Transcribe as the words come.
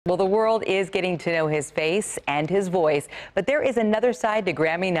Well, the world is getting to know his face and his voice, but there is another side to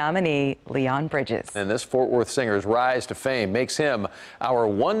Grammy nominee Leon Bridges. And this Fort Worth singer's rise to fame makes him our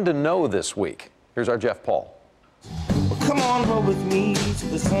one to know this week. Here's our Jeff Paul. Well, come on, roll with me till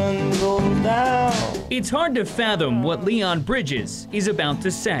the sun goes down. It's hard to fathom what Leon Bridges is about to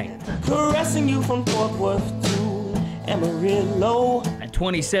say. Caressing you from Fort Worth to Amarillo. At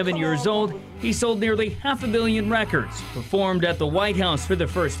 27 years old, he sold nearly 500 million records, performed at the White House for the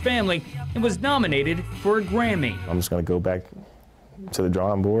first family, and was nominated for a Grammy. I'm just going to go back to the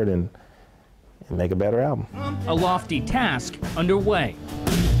drawing board and make a better album. A lofty task underway.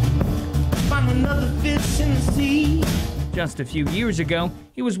 Find another fish in the sea. Just a few years ago,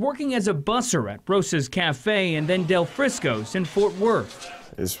 he was working as a busser at Rosa's Cafe and then Del Frisco's in Fort Worth.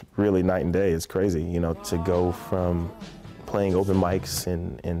 It's really night and day. It's crazy, you know, to go from playing open mics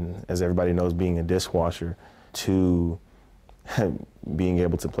and as everybody knows, being a dishwasher, to being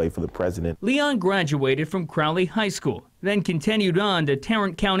able to play for the president. Leon graduated from Crowley High School, then continued on to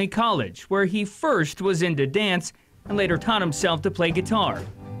Tarrant County College, where he first was into dance and later taught himself to play guitar.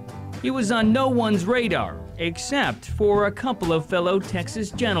 He was on no one's radar, except for a couple of fellow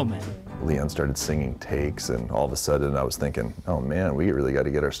Texas gentlemen. Leon started singing takes, and all of a sudden I was thinking, oh man, we really got to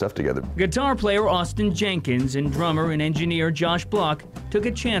get our stuff together. Guitar player Austin Jenkins and drummer and engineer Josh Block took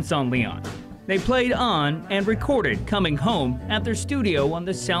a chance on Leon. They played on and recorded Coming Home at their studio on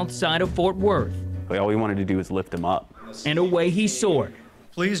the south side of Fort Worth. All we wanted to do was lift him up. And away he soared.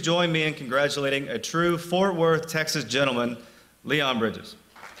 Please join me in congratulating a true Fort Worth, Texas gentleman, Leon Bridges.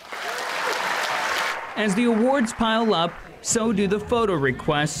 As the awards pile up, so do the photo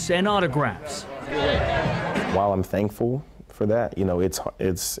requests and autographs. While I'm thankful for that, you know, it's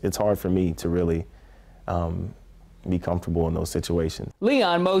hard for me to really be comfortable in those situations.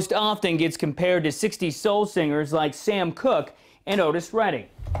 Leon most often gets compared to 60s soul singers like Sam Cooke and Otis Redding.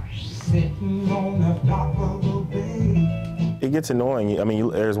 It gets annoying. I mean,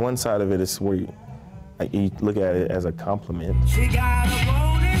 there's one side of it is where you look at it as a compliment.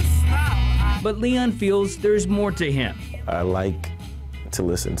 But Leon feels there's more to him. I like to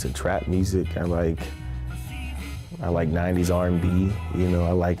listen to trap music. I like 90s R&B. You know,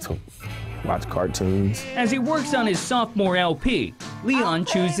 I like to watch cartoons. As he works on his sophomore LP, Leon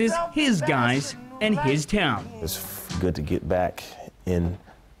chooses his guys and his town. It's good to get back in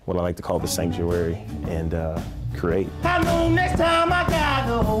what I like to call the sanctuary and create. I know next time I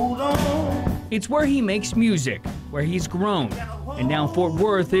gotta hold on. It's where he makes music, where he's grown, and now Fort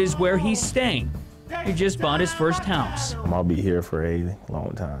Worth is where he's staying. He just bought his first house. I'll be here for a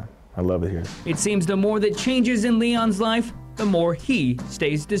long time. I love it here. It seems the more that changes in Leon's life, the more he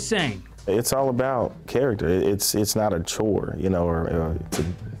stays the same. It's all about character. It's not a chore, you know, or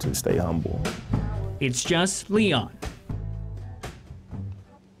to stay humble. It's just Leon.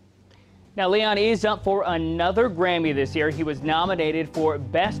 Now, Leon is up for another Grammy this year. He was nominated for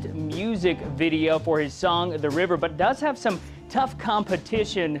Best Music Video for his song The River, but does have some tough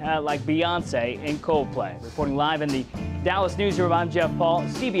competition like Beyonce and Coldplay. Reporting live in the Dallas newsroom, I'm Jeff Paul,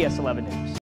 CBS 11 News.